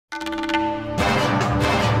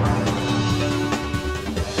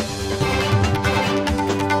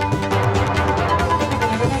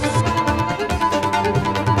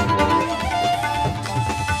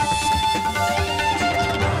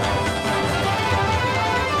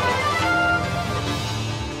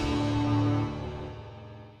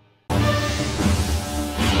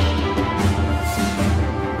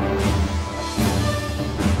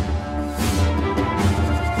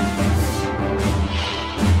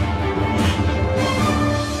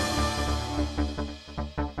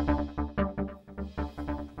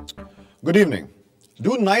Good evening.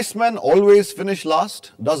 Do nice men always finish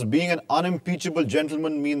last? Does being an unimpeachable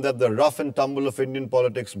gentleman mean that the rough and tumble of Indian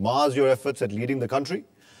politics mars your efforts at leading the country?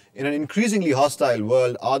 In an increasingly hostile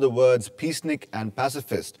world, are the words peacenik and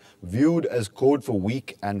pacifist viewed as code for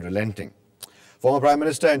weak and relenting? Former Prime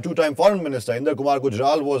Minister and two-time Foreign Minister Inder Kumar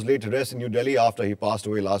Gujral was laid to rest in New Delhi after he passed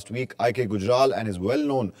away last week. I.K. Gujral and his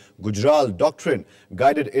well-known Gujral Doctrine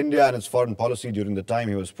guided India and its foreign policy during the time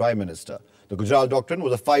he was Prime Minister. The Gujral Doctrine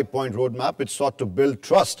was a 5-point roadmap which sought to build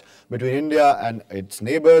trust between India and its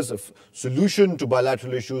neighbours, a solution to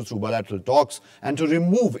bilateral issues through bilateral talks, and to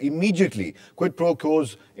remove immediately quid pro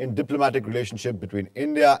quos in diplomatic relationship between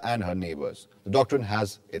India and her neighbours. The doctrine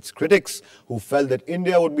has its critics who felt that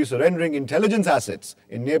India would be surrendering intelligence assets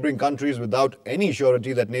in neighbouring countries without any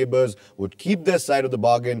surety that neighbours would keep their side of the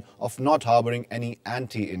bargain of not harbouring any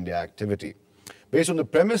anti-India activity. Based on the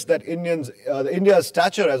premise that India's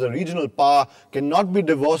stature as a regional power cannot be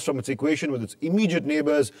divorced from its equation with its immediate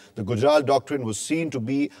neighbours, the Gujral Doctrine was seen to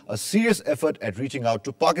be a serious effort at reaching out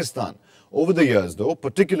to Pakistan. Over the years, though,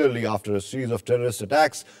 particularly after a series of terrorist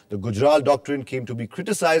attacks, the Gujral Doctrine came to be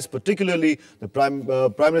criticised, particularly the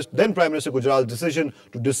then Prime Minister Gujral's decision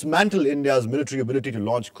to dismantle India's military ability to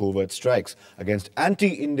launch covert strikes against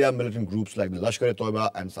anti-India militant groups like the Lashkar-e-Toiba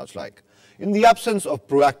and such like. In the absence of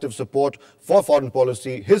proactive support for foreign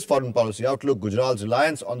policy, his foreign policy outlook, Gujral's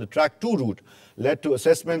reliance on the Track 2 route led to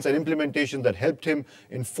assessments and implementation that helped him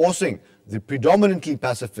in forcing the predominantly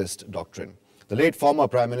pacifist doctrine. The late former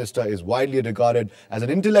Prime Minister is widely regarded as an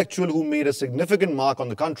intellectual who made a significant mark on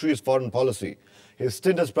the country's foreign policy. His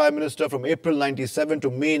stint as Prime Minister from April 97 to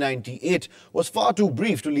May 98 was far too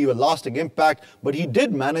brief to leave a lasting impact, but he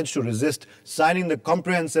did manage to resist signing the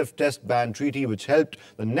Comprehensive Test Ban Treaty, which helped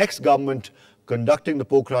the next government conducting the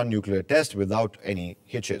Pokhran nuclear test without any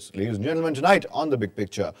hitches. Ladies and gentlemen, tonight on The Big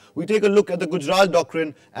Picture, we take a look at the Gujral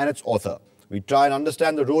Doctrine and its author. We try and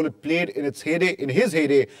understand the role it played in his heyday,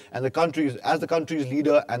 and as the country's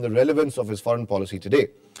leader, and the relevance of his foreign policy today.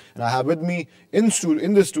 And I have with me in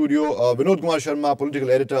the studio Vinod Kumar Sharma,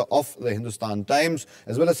 political editor of the Hindustan Times,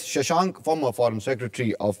 as well as Shashank, former Foreign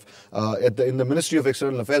Secretary in the Ministry of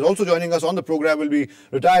External Affairs. Also joining us on the program will be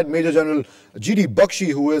retired Major General G.D.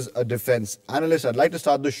 Bakshi, who is a defence analyst. I'd like to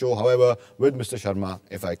start the show, however, with Mr. Sharma,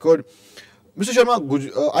 if I could. Mr.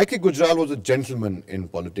 Sharma, I.K. Gujral was a gentleman in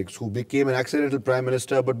politics who became an accidental Prime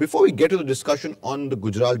Minister. But before we get to the discussion on the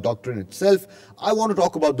Gujral Doctrine itself, I want to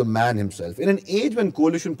talk about the man himself. In an age when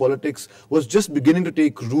coalition politics was just beginning to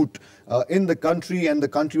take root in the country, and the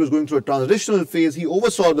country was going through a transitional phase, he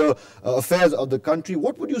oversaw the affairs of the country.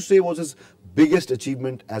 What would you say was his biggest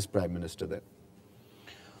achievement as Prime Minister then?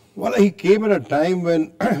 Well, he came at a time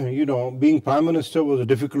when, being Prime Minister was a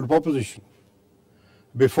difficult proposition.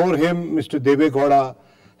 Before him, Mr. Deve Gowda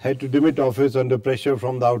had to demit office under pressure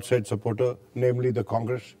from the outside supporter, namely the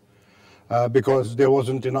Congress, because there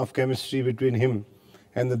wasn't enough chemistry between him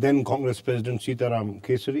and the then Congress President Sitaram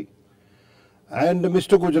Kesari. And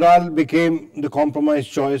Mr. Gujral became the compromise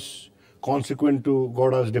choice consequent to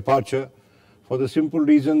Gowda's departure, for the simple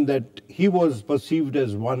reason that he was perceived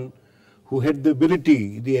as one who had the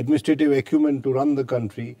ability, the administrative acumen to run the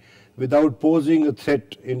country without posing a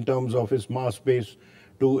threat in terms of his mass base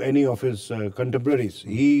to any of his contemporaries.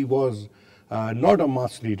 He was not a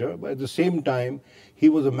mass leader, but at the same time, he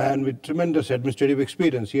was a man with tremendous administrative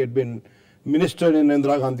experience. He had been minister in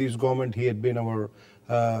Indira Gandhi's government. He had been our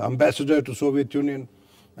ambassador to Soviet Union.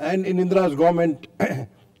 And in Indira's government,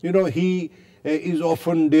 he is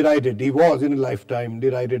often derided. He was in a lifetime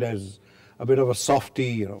derided as a bit of a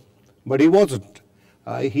softy, but he wasn't.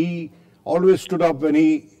 He always stood up when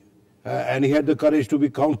and he had the courage to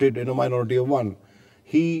be counted in a minority of one.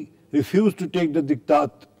 He refused to take the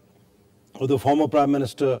diktat of the former Prime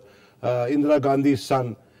Minister Indira Gandhi's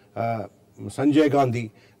son, Sanjay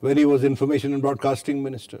Gandhi, when he was Information and Broadcasting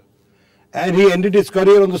Minister. And he ended his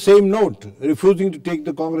career on the same note, refusing to take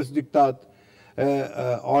the Congress diktat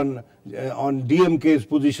on DMK's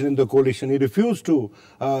position in the coalition. He refused to,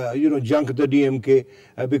 junk the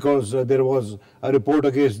DMK because there was a report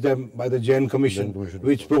against them by the Jain Commission,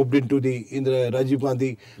 which probed into the Rajiv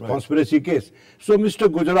Gandhi conspiracy case. So Mr.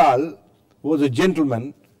 Gujral was a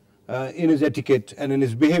gentleman in his etiquette and in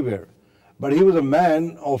his behavior, but he was a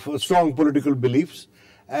man of strong political beliefs,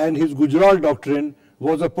 and his Gujral Doctrine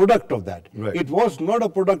was a product of that. Right. It was not a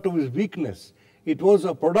product of his weakness. It was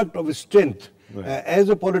a product of his strength. Right. As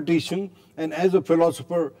a politician and as a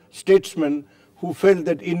philosopher, statesman who felt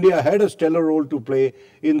that India had a stellar role to play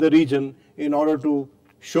in the region in order to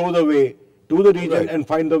show the way to the region and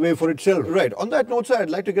find the way for itself. Right. On that note, sir, I'd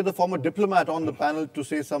like to get the former diplomat on the panel to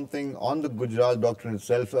say something on the Gujral Doctrine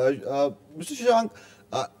itself. Mr. Shashank,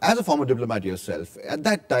 as a former diplomat yourself, at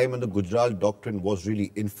that time when the Gujral Doctrine was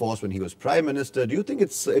really enforced when he was Prime Minister, do you think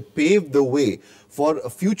it paved the way for a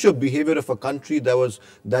future behavior of a country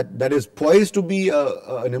that is poised to be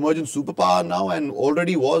an emerging superpower now and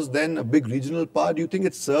already was then a big regional power? Do you think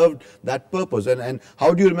it served that purpose? And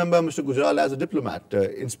how do you remember Mr. Gujral as a diplomat,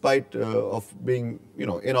 in spite of being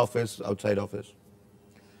in office, outside office?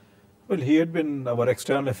 Well, he had been our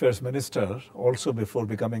External Affairs Minister also before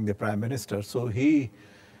becoming the Prime Minister, so he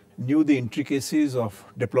knew the intricacies of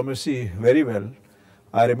diplomacy very well.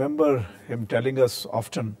 I remember him telling us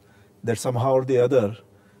often that somehow or the other,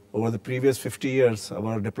 over the previous 50 years,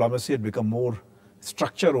 our diplomacy had become more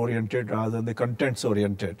structure-oriented rather than the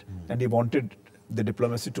contents-oriented. And he wanted the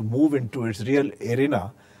diplomacy to move into its real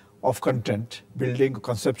arena of content, building,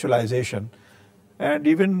 conceptualization. And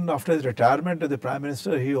even after his retirement as the Prime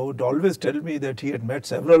Minister, he would always tell me that he had met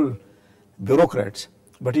several bureaucrats,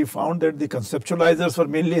 but he found that the conceptualizers were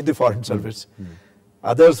mainly in the Foreign Service.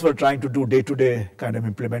 Others were trying to do day-to-day kind of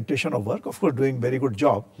implementation of work, of course doing very good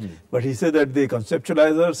job. But he said that the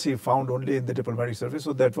conceptualizers he found only in the diplomatic service.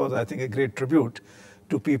 So that was, I think, a great tribute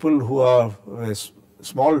to people who are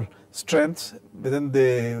small strengths within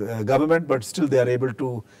the government, but still they are able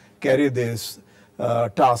to carry this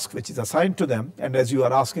task which is assigned to them. And as you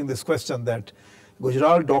are asking this question, that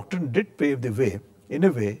Gujral Doctrine did pave the way, in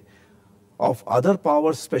a way, of other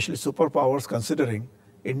powers, especially superpowers, considering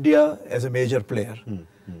India as a major player.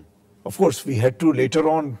 Of course, we had to later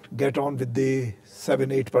on get on with the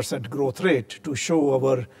 7-8% growth rate to show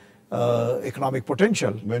our economic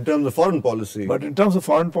potential. In terms of foreign policy. But in terms of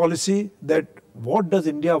foreign policy, that what does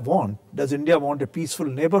India want? Does India want a peaceful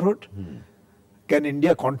neighborhood? Can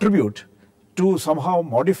India contribute to somehow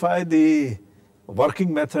modify the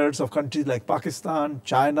working methods of countries like Pakistan,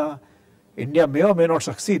 China? India may or may not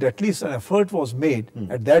succeed. At least an effort was made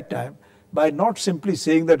at that time by not simply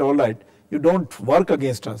saying that, all right, you don't work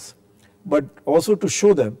against us, but also to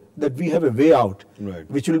show them that we have a way out,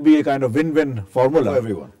 which will be a kind of win-win formula for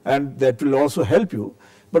everyone. And that will also help you.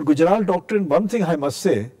 But Gujral Doctrine, one thing I must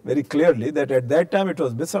say very clearly, that at that time it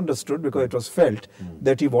was misunderstood because it was felt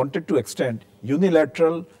that he wanted to extend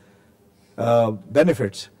unilateral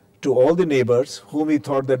benefits to all the neighbors whom he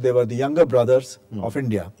thought that they were the younger brothers of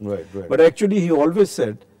India. But actually he always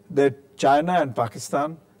said that China and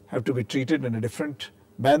Pakistan have to be treated in a different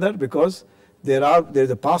manner because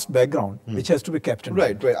there's a past background which has to be kept in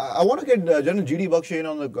mind. I want to get General G.D. Bakshi in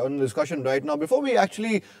on the discussion right now. Before we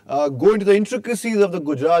actually go into the intricacies of the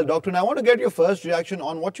Gujral Doctrine, I want to get your first reaction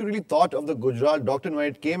on what you really thought of the Gujral Doctrine when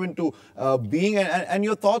it came into being, and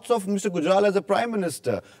your thoughts of Mr. Gujral as a Prime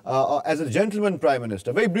Minister, as a gentleman Prime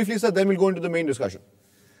Minister. Very briefly, sir, then we'll go into the main discussion.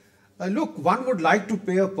 Look, one would like to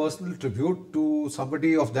pay a personal tribute to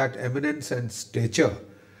somebody of that eminence and stature.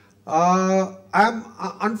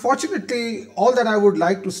 Unfortunately, all that I would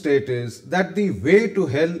like to state is that the way to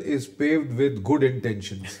hell is paved with good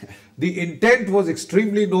intentions. The intent was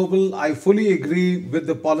extremely noble. I fully agree with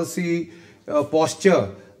the policy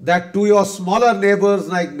posture that to your smaller neighbors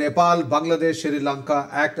like Nepal, Bangladesh, Sri Lanka,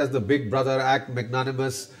 act as the big brother, act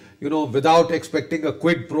magnanimous, without expecting a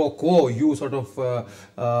quid pro quo, you sort of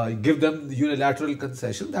give them the unilateral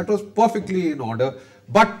concession. That was perfectly in order.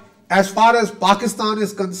 But as far as Pakistan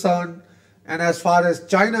is concerned and as far as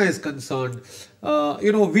China is concerned,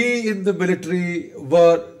 we in the military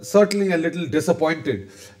were certainly a little disappointed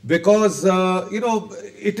because,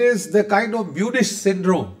 it is the kind of Munich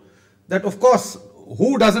syndrome that, of course,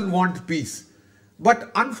 who doesn't want peace? But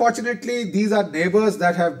unfortunately, these are neighbors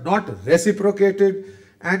that have not reciprocated,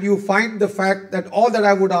 and you find the fact that all that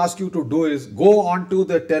I would ask you to do is go onto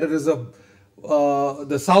the terrorism,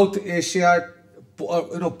 the South Asia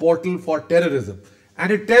portal for terrorism,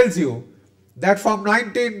 and it tells you that from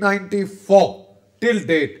 1994 till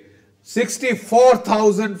date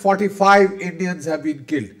 64,045 Indians have been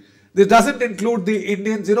killed. This doesn't include the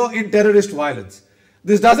Indians in terrorist violence.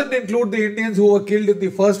 This doesn't include the Indians who were killed in the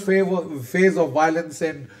first phase of violence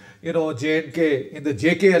in J&K, in the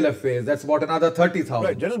JKLF phase. That's about another 30,000.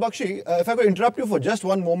 Right. General Bakshi, if I could interrupt you for just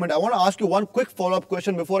one moment, I want to ask you one quick follow-up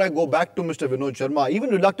question before I go back to Mr. Vinod Sharma.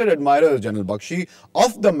 Even reluctant admirers, General Bakshi,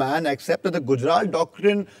 of the man accept that the Gujral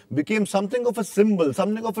Doctrine became something of a symbol,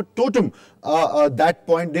 something of a totem at that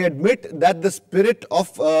point. They admit that the spirit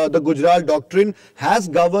of the Gujral Doctrine has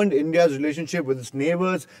governed India's relationship with its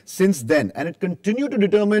neighbors since then. And it continued to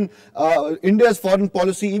determine India's foreign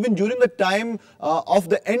policy even during the time of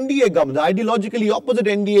the NDA government, the ideologically opposite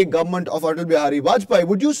NDA government of Atal Bihari Vajpayee.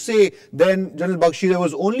 Would you say then, General Bakshi, that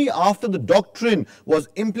was only after the doctrine was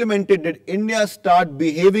implemented did India start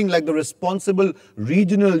behaving like the responsible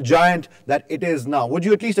regional giant that it is now? Would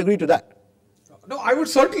you at least agree to that? No, I would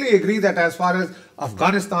certainly agree that as far as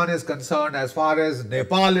Afghanistan is concerned, as far as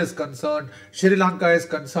Nepal is concerned, Sri Lanka is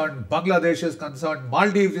concerned, Bangladesh is concerned,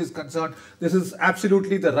 Maldives is concerned, this is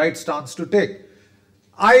absolutely the right stance to take.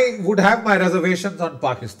 I would have my reservations on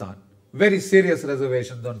Pakistan, very serious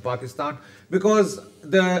reservations on Pakistan, because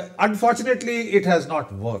unfortunately it has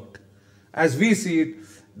not worked. As we see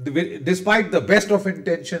it, despite the best of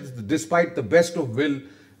intentions, despite the best of will,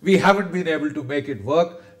 we haven't been able to make it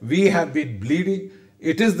work. We have been bleeding.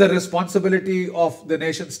 It is the responsibility of the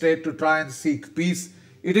nation state to try and seek peace.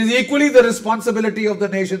 It is equally the responsibility of the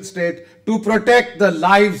nation state to protect the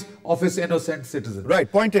lives of its innocent citizens.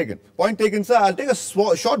 Right, point taken. Point taken, sir. I'll take a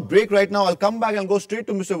short break right now. I'll come back and go straight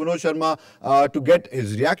to Mr. Vinod Sharma to get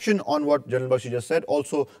his reaction on what General Bakshi just said.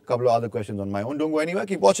 Also, a couple of other questions on my own. Don't go anywhere.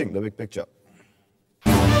 Keep watching The Big Picture.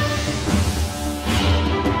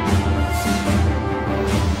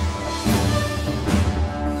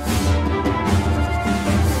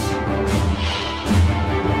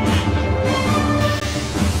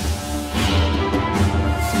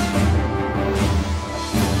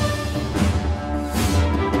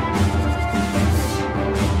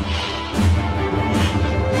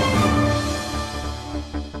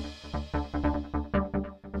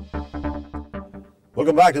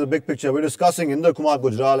 Welcome back to The Big Picture. We're discussing Inder Kumar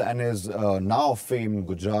Gujral and his now famed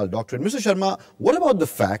Gujral Doctrine. Mr. Sharma, what about the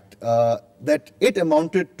fact that it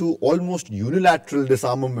amounted to almost unilateral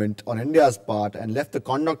disarmament on India's part and left the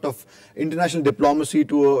conduct of international diplomacy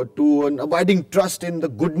to an abiding trust in the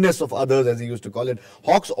goodness of others, as he used to call it?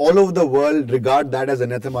 Hawks all over the world regard that as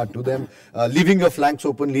anathema to them, leaving your flanks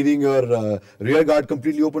open, leaving your rear guard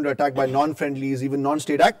completely open to attack by non-friendlies, even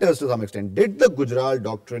non-state actors to some extent. Did the Gujral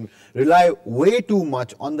Doctrine rely way too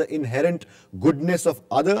much on the inherent goodness of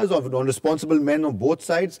others, of responsible men on both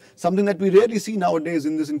sides, something that we rarely see nowadays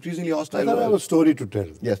in this increasingly hostile world? I have a story to tell.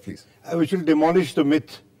 Yes, please. Which will demolish the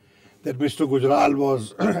myth that Mr. Gujral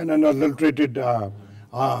was an unadulterated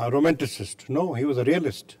romanticist. No, he was a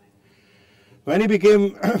realist. When he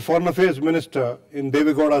became Foreign Affairs Minister in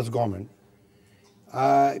Deve Gowda's government,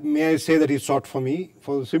 may I say that he sought for me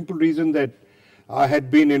for the simple reason that I had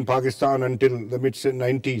been in Pakistan until the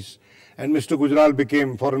mid-90s, and Mr. Gujral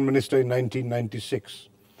became Foreign Minister in 1996.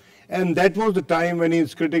 And that was the time when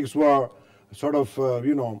his critics were sort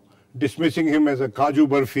of, dismissing him as a Kaju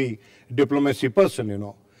Barfi diplomacy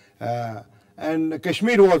person, And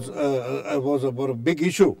Kashmir was a big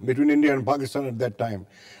issue between India and Pakistan at that time.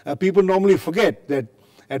 People normally forget that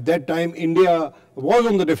at that time India was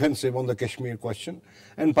on the defensive on the Kashmir question,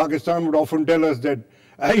 and Pakistan would often tell us that,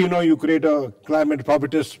 you create a climate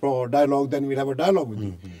prophetess for dialogue, then we'll have a dialogue with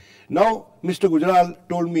you. Now, Mr. Gujral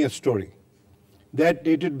told me a story that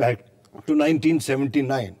dated back to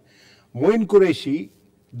 1979. Moin Qureshi,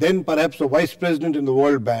 then perhaps a vice president in the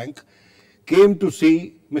World Bank, came to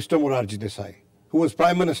see Mr. Morarji Desai, who was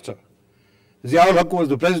Prime Minister. Ziaul Haq was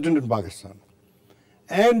the president in Pakistan.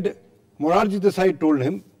 And Morarji Desai told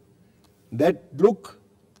him that, look,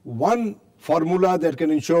 one formula that can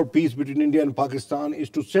ensure peace between India and Pakistan is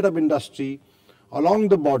to set up industry along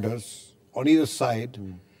the borders on either side,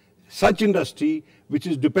 such industry which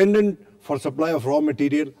is dependent for supply of raw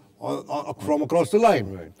material from across the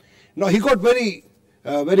line. Right. Now, he got very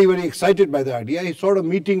excited by the idea. He sought a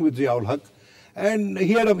meeting with Ziaul Haq, and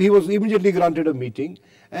he was immediately granted a meeting.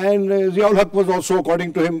 And Ziaul Haq was also,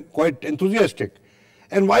 according to him, quite enthusiastic.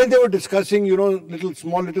 And while they were discussing,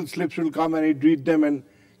 small little slips will come, and he'd read them and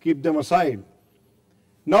keep them aside.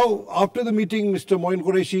 Now, after the meeting, Mr. Moin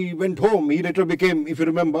Qureshi went home. He later became, if you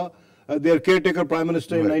remember, their caretaker Prime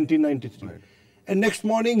Minister in 1993. Right. And next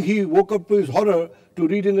morning, he woke up to his horror to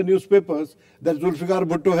read in the newspapers that Zulfikar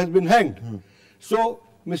Bhutto has been hanged. So,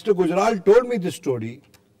 Mr. Gujral told me this story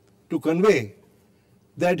to convey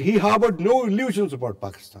that he harbored no illusions about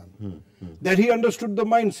Pakistan, that he understood the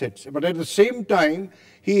mindsets, but at the same time,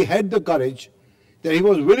 he had the courage that he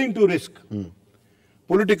was willing to risk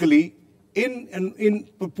politically in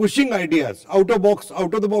pushing ideas, out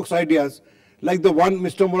of the box ideas, like the one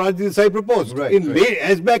Mr. Morarji Desai proposed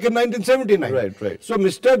as back in 1979. So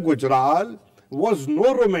Mr. Gujral was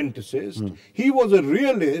no romanticist. He was a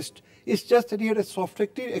realist. It's just that he had a soft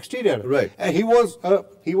exterior. And he was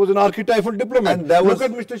an archetypal diplomat. And look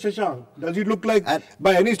at Mr. Shashank. Does he look like,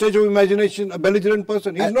 by any stretch of imagination, a belligerent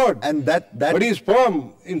person? He's not. But he's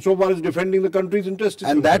firm insofar as defending the country's interests.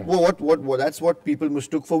 And that's what people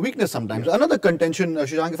mistook for weakness sometimes. Another contention,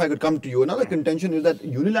 Shashank, if I could come to you, another contention is that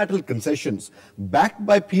unilateral concessions backed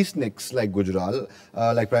by peaceniks like Gujral,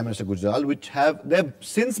 like Prime Minister Gujral, which they've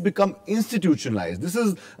since become institutionalized. This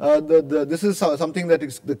is something that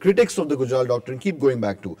the critics of the Gujral Doctrine keep going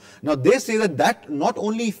back to. Now, they say that not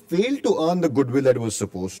only failed to earn the goodwill that it was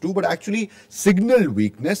supposed to, but actually signaled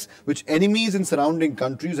weakness, which enemies in surrounding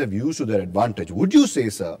countries have used to their advantage. Would you say,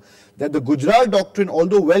 sir, that the Gujral Doctrine,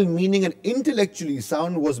 although well-meaning and intellectually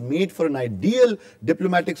sound, was made for an ideal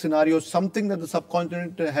diplomatic scenario, something that the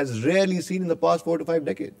subcontinent has rarely seen in the past 4 to 5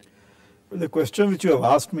 decades? Well, the question which you have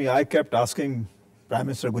asked me, I kept asking Prime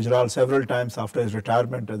Minister Gujral several times after his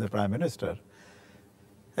retirement as the Prime Minister,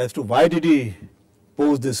 as to why did he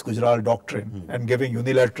pose this Gujral Doctrine and giving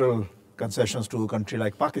unilateral concessions to a country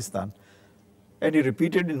like Pakistan. And he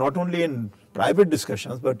repeated not only in private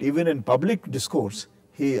discussions, but even in public discourse,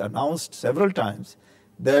 he announced several times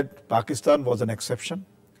that Pakistan was an exception.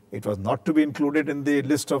 It was not to be included in the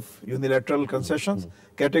list of unilateral concessions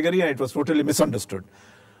category, and it was totally misunderstood.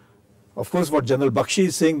 Of course, what General Bakshi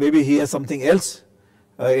is saying, maybe he has something else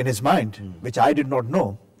in his mind, which I did not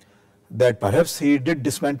know. That perhaps he did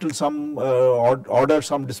dismantle some, order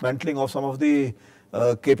some dismantling of some of the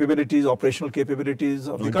capabilities, operational capabilities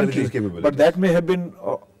of the country. But that may have been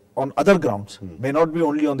on other grounds, may not be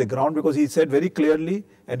only on the ground, because he said very clearly,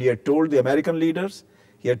 and he had told the American leaders,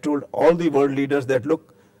 he had told all the world leaders that,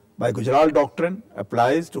 look, my Gujral Doctrine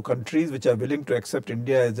applies to countries which are willing to accept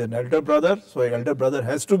India as an elder brother. So an elder brother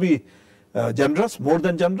has to be generous, more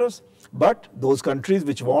than generous. But those countries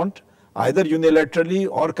which want either unilaterally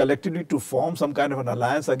or collectively to form some kind of an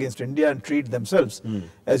alliance against India and treat themselves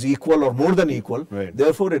as equal or more than equal.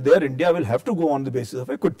 Therefore, there India will have to go on the basis of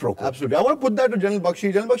a quid pro quo. Absolutely. I want to put that to General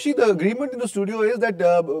Bakshi. General Bakshi, the agreement in the studio is that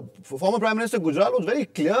former Prime Minister Gujral was very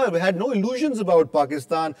clear, had no illusions about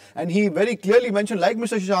Pakistan, and he very clearly mentioned, like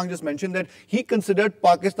Mr. Shashank just mentioned, that he considered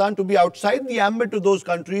Pakistan to be outside the ambit of those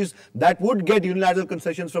countries that would get unilateral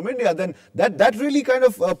concessions from India. Then that really kind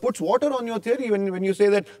of puts water on your theory when you say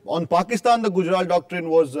that on Pakistan, the Gujral Doctrine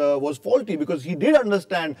was faulty, because he did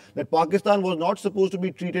understand that Pakistan was not supposed to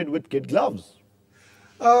be treated with kid gloves.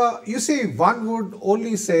 You see, one would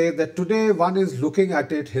only say that today one is looking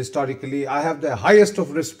at it historically. I have the highest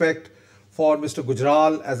of respect for Mr.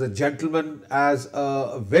 Gujral as a gentleman, as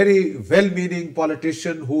a very well-meaning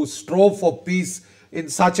politician who strove for peace in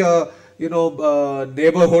such a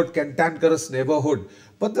neighborhood, cantankerous neighborhood.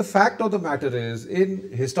 But the fact of the matter is,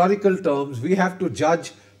 in historical terms, we have to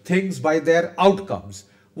judge things by their outcomes.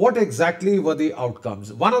 What exactly were the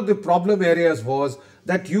outcomes? One of the problem areas was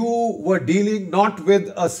that you were dealing not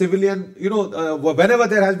with a civilian, whenever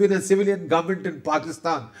there has been a civilian government in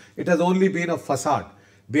Pakistan, it has only been a facade.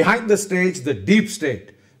 Behind the stage, the deep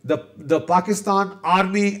state, the Pakistan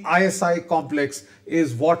Army ISI complex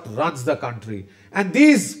is what runs the country. And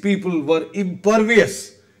these people were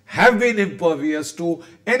impervious, have been impervious to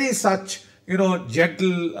any such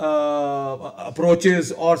gentle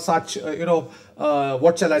approaches or such,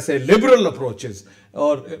 what shall I say, liberal approaches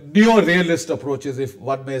or neo-realist approaches, if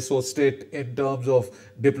one may so state in terms of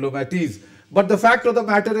diplomaties. But the fact of the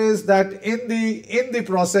matter is that in the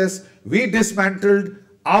process, we dismantled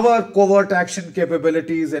our covert action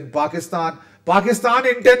capabilities in Pakistan. Pakistan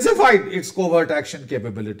intensified its covert action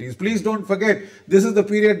capabilities. Please don't forget, this is the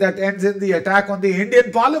period that ends in the attack on the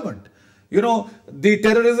Indian Parliament. The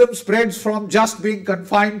terrorism spreads from just being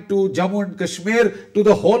confined to Jammu and Kashmir to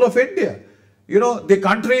the whole of India. The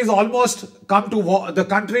countries almost come to war. The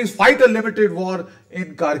countries fight a limited war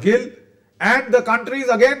in Kargil, and the countries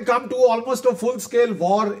again come to almost a full-scale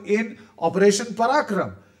war in Operation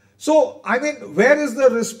Parakram. So, I mean, where is the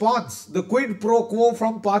response? The quid pro quo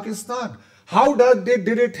from Pakistan? How did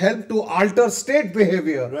it help to alter state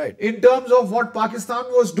behavior in terms of what Pakistan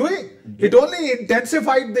was doing? It only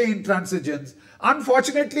intensified the intransigence,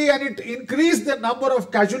 unfortunately, and it increased the number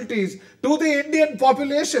of casualties to the Indian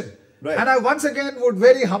population. And I once again would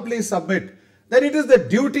very humbly submit that it is the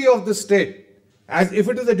duty of the state As if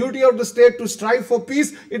it is the duty of the state to strive for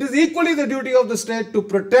peace, it is equally the duty of the state to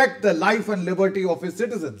protect the life and liberty of its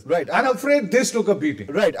citizens. Right. I'm afraid this took a beating.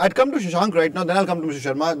 Right. I'd come to Shashank right now, then I'll come to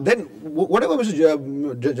Mr. Sharma. Then whatever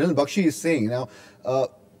Mr. General Bakshi is saying now,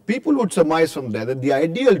 people would surmise from there that the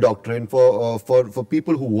ideal doctrine for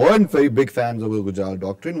people who weren't very big fans of the Gujral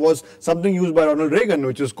Doctrine was something used by Ronald Reagan,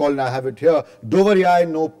 which is called, and I have it here, Dovaryai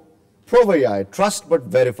no Provaryai, trust but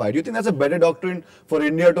verify. Do you think that's a better doctrine for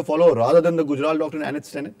India to follow rather than the Gujral Doctrine and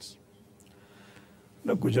its tenets?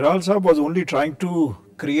 No, Gujral Sahab was only trying to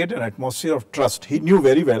create an atmosphere of trust. He knew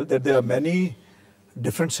very well that there are many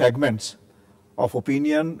different segments of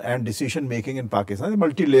opinion and decision making in Pakistan. It's a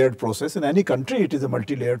multi-layered process. In any country, it is a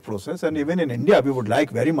multi-layered process. And even in India, we would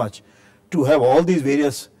like very much to have all these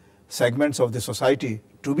various segments of the society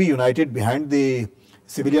to be united behind the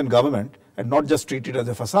civilian government and not just treat it as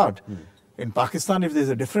a facade. In Pakistan, if there is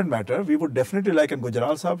a different matter, we would definitely like, and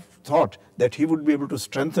Gujral Sahab thought that he would be able to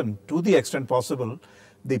strengthen to the extent possible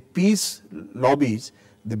the peace lobbies,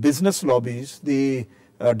 the business lobbies, the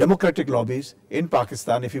democratic lobbies in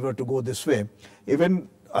Pakistan if he were to go this way. Even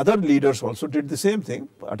other leaders also did the same thing.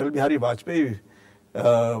 Atal Bihari Vajpayee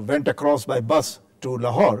went across by bus to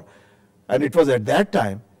Lahore, and it was at that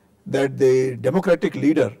time that the democratic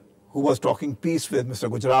leader who was talking peace with Mr.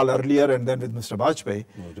 Gujral earlier and then with Mr. Vajpayee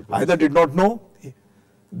either did not know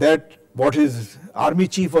that what his army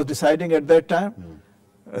chief was deciding at that time,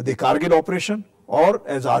 the Kargil operation, or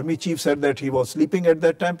as army chief said that he was sleeping at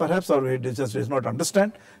that time perhaps, or he just does not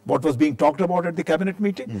understand what was being talked about at the cabinet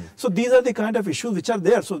meeting. So these are the kind of issues which are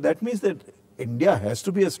there. So that means that India has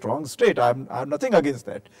to be a strong state. I have nothing against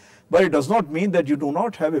that. But it does not mean that you do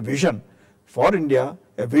not have a vision for India,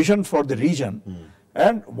 a vision for the region,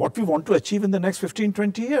 and what we want to achieve in the next 15,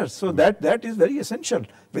 20 years. So that is very essential.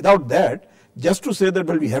 Without that, just to say that,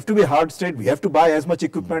 well, we have to be a hard state, we have to buy as much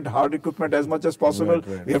equipment, hard equipment as much as possible,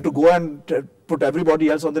 we have to go and put everybody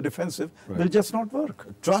else on the defensive, will just not work.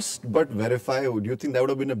 Trust but verify, do you think that would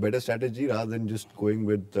have been a better strategy rather than just going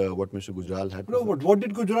with what Mr. Gujral had? No, but what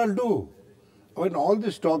did Gujral do? When all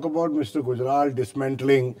this talk about Mr. Gujral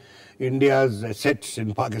dismantling India's assets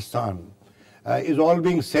in Pakistan is all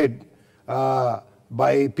being said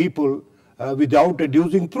by people without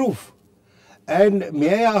adducing proof. And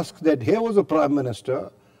may I ask that here was a Prime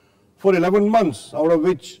Minister for 11 months, out of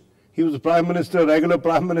which he was Prime Minister, regular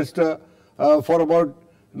Prime Minister for about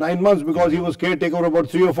 9 months because he was caretaker for about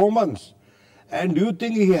 3 or 4 months. And do you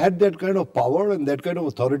think he had that kind of power and that kind of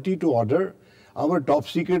authority to order our top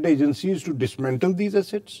secret agencies to dismantle these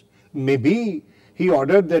assets? Maybe he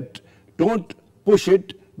ordered that don't push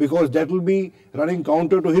it because that will be running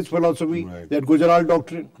counter to his philosophy, that Gujral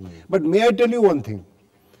Doctrine. But may I tell you one thing,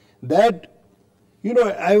 that it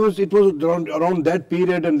was around that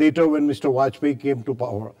period and later when Mr. Vajpayee came to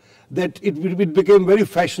power, that it became very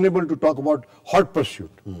fashionable to talk about hot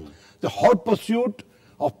pursuit. The hot pursuit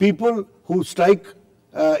of people who strike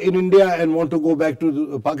in India and want to go back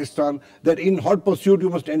to Pakistan, that in hot pursuit you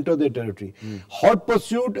must enter their territory. Hot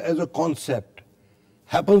pursuit as a concept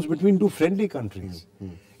happens between two friendly countries.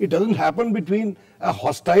 It doesn't happen between a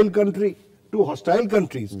hostile country, two hostile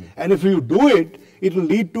countries. And if you do it, it will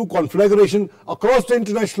lead to conflagration across the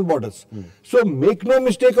international borders. So make no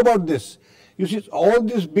mistake about this. You see, all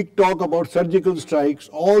this big talk about surgical strikes,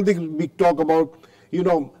 all this big talk about,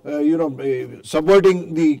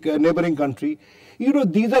 subverting the neighboring country,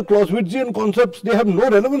 these are Clausewitzian concepts. They have no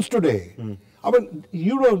relevance today. I mean,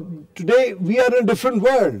 today we are in a different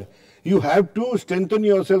world. You have to strengthen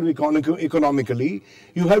yourself economically.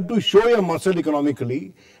 You have to show your muscle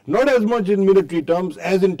economically, not as much in military terms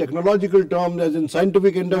as in technological terms, as in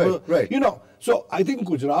scientific endeavor. So I think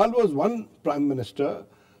Gujral was one Prime Minister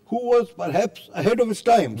who was perhaps ahead of his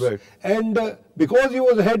times. And because he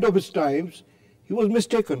was ahead of his times, he was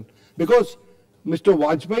mistaken. Because Mr.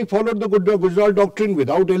 Vajpayee followed the Gujral Doctrine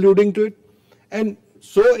without alluding to it. And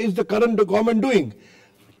so is the current government doing.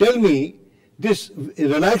 Tell me, this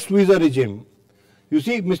relaxed visa regime, you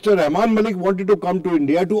see, Mr. Rahman Malik wanted to come to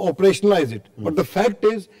India to operationalize it. But the fact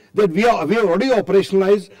is that we have already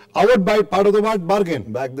operationalized our part of the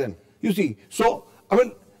bargain. Back then. You see, so,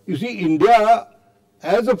 India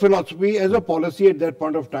as a philosophy, as a policy at that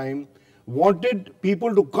point of time, wanted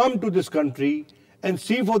people to come to this country and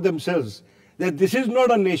see for themselves that this is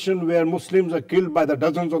not a nation where Muslims are killed by the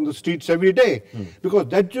dozens on the streets every day. Because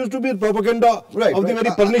that used to be propaganda of the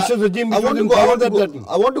very pernicious regime. I want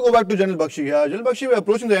to go back to General Bakshi here. General Bakshi, we're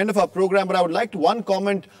approaching the end of our program, but I would like one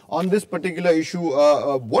comment on this particular issue.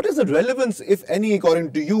 What is the relevance, if any,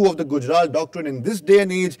 according to you, of the Gujral Doctrine in this day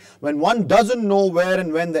and age when one doesn't know where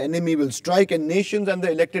and when the enemy will strike, and nations and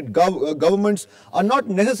the elected governments are not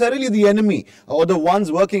necessarily the enemy or the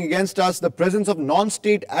ones working against us? The presence of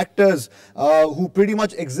non-state actors who pretty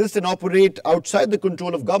much exist and operate outside the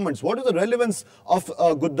control of governments. What is the relevance of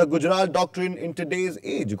the Gujral Doctrine in today's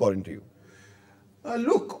age, according to you?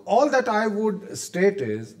 Look, all that I would state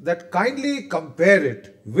is that kindly compare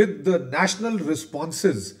it with the national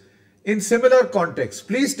responses in similar contexts.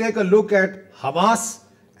 Please take a look at Hamas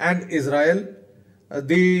and Israel,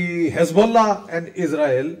 the Hezbollah and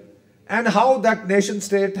Israel, and how that nation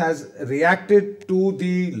state has reacted to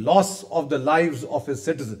the loss of the lives of its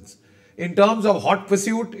citizens. In terms of hot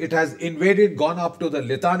pursuit, it has invaded, gone up to the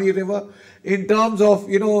Litani River. In terms of,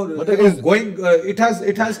 it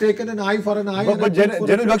has taken an eye for an eye. But General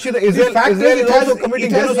Bakshi, Israel is also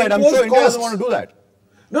committing genocide. I'm sure India doesn't want to do that.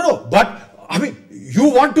 No, but I mean, you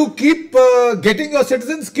want to keep getting your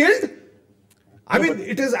citizens killed?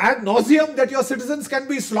 It is ad nauseum that your citizens can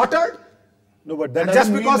be slaughtered. No, but that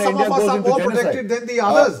just because some of us are more protected than the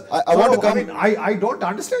others. I don't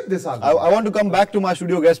understand this argument. I want to come back to my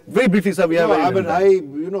studio guest very briefly, sir. General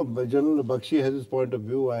Bakshi has his point of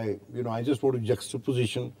view. I just want to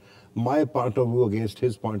juxtaposition my point of view against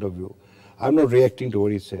his point of view. I'm not reacting to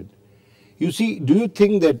what he said. You see, do you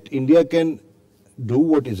think that India can do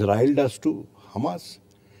what Israel does to Hamas?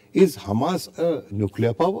 Is Hamas a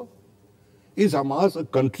nuclear power? Is Hamas a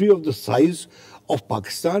country of the size of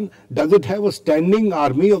Pakistan? Does it have a standing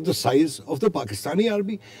army of the size of the Pakistani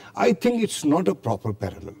army? I think it's not a proper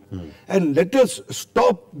parallel. And let us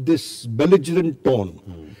stop this belligerent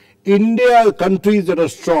tone. India, countries that are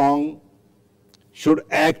strong, should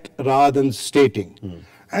act rather than stating.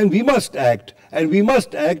 And we must act,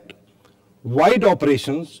 wide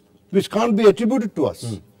operations which can't be attributed to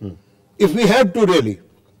us. If we have to really.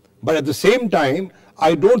 But at the same time,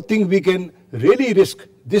 I don't think we can really risk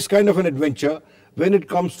this kind of an adventure when it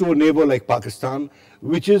comes to a neighbor like Pakistan,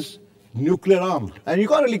 which is nuclear armed. And you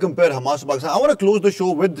can't really compare Hamas to Pakistan. I want to close the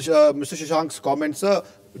show with Mr. Shashank's comments.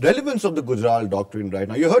 Relevance of the Gujral Doctrine right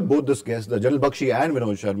now. You heard both this guests, the General Bakshi and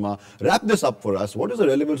Vinod Sharma. Wrap this up for us. What is the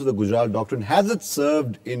relevance of the Gujral Doctrine? Has it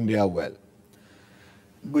served India well?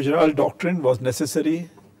 Gujral Doctrine was necessary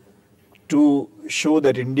to show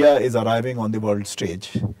that India is arriving on the world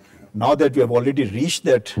stage. Now that we have already reached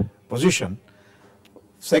that position,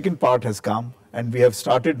 second part has come, and we have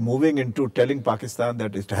started moving into telling Pakistan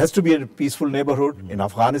that it has to be a peaceful neighborhood. In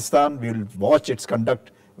Afghanistan, we will watch its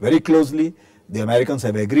conduct very closely. The Americans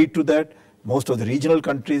have agreed to that. Most of the regional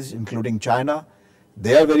countries, including China,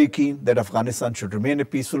 they are very keen that Afghanistan should remain a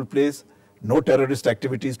peaceful place, no terrorist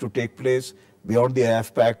activities to take place beyond the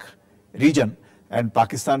AFPAC region, and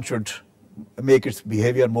Pakistan should make its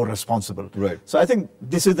behavior more responsible. Right. So I think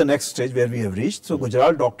this is the next stage where we have reached. So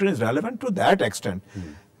Gujral Doctrine is relevant to that extent.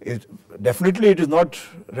 Definitely it is not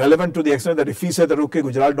relevant to the extent that if we say that, okay,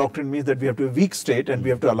 Gujral Doctrine means that we have to be a weak state and we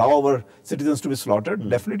have to allow our citizens to be slaughtered.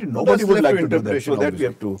 Definitely nobody would like to do that. So that we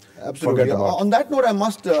have to forget about. On that note, I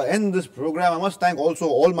must end this program. I must thank also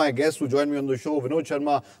all my guests who joined me on the show. Vinod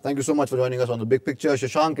Sharma, thank you so much for joining us on The Big Picture.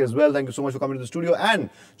 Shashank as well, thank you so much for coming to the studio. And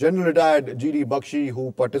General Retired G.D. Bakshi,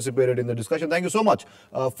 who participated in the discussion. Thank you so much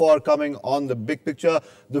for coming on The Big Picture.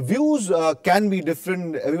 The views can be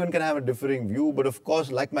different. Everyone can have a differing view. But of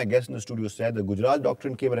course, like my guest in the studio said, the Gujral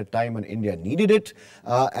Doctrine came at a time when India needed it,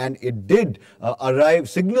 and it did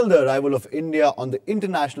signal the arrival of India on the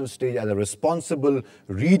international stage as a responsible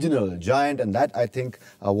regional giant, and that I think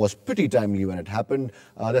was pretty timely when it happened.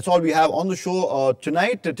 That's all we have on the show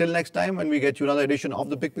tonight. Till next time when we get you another edition of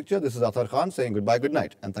The Big Picture, this is Athar Khan saying goodbye, good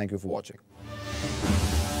night, and thank you for watching.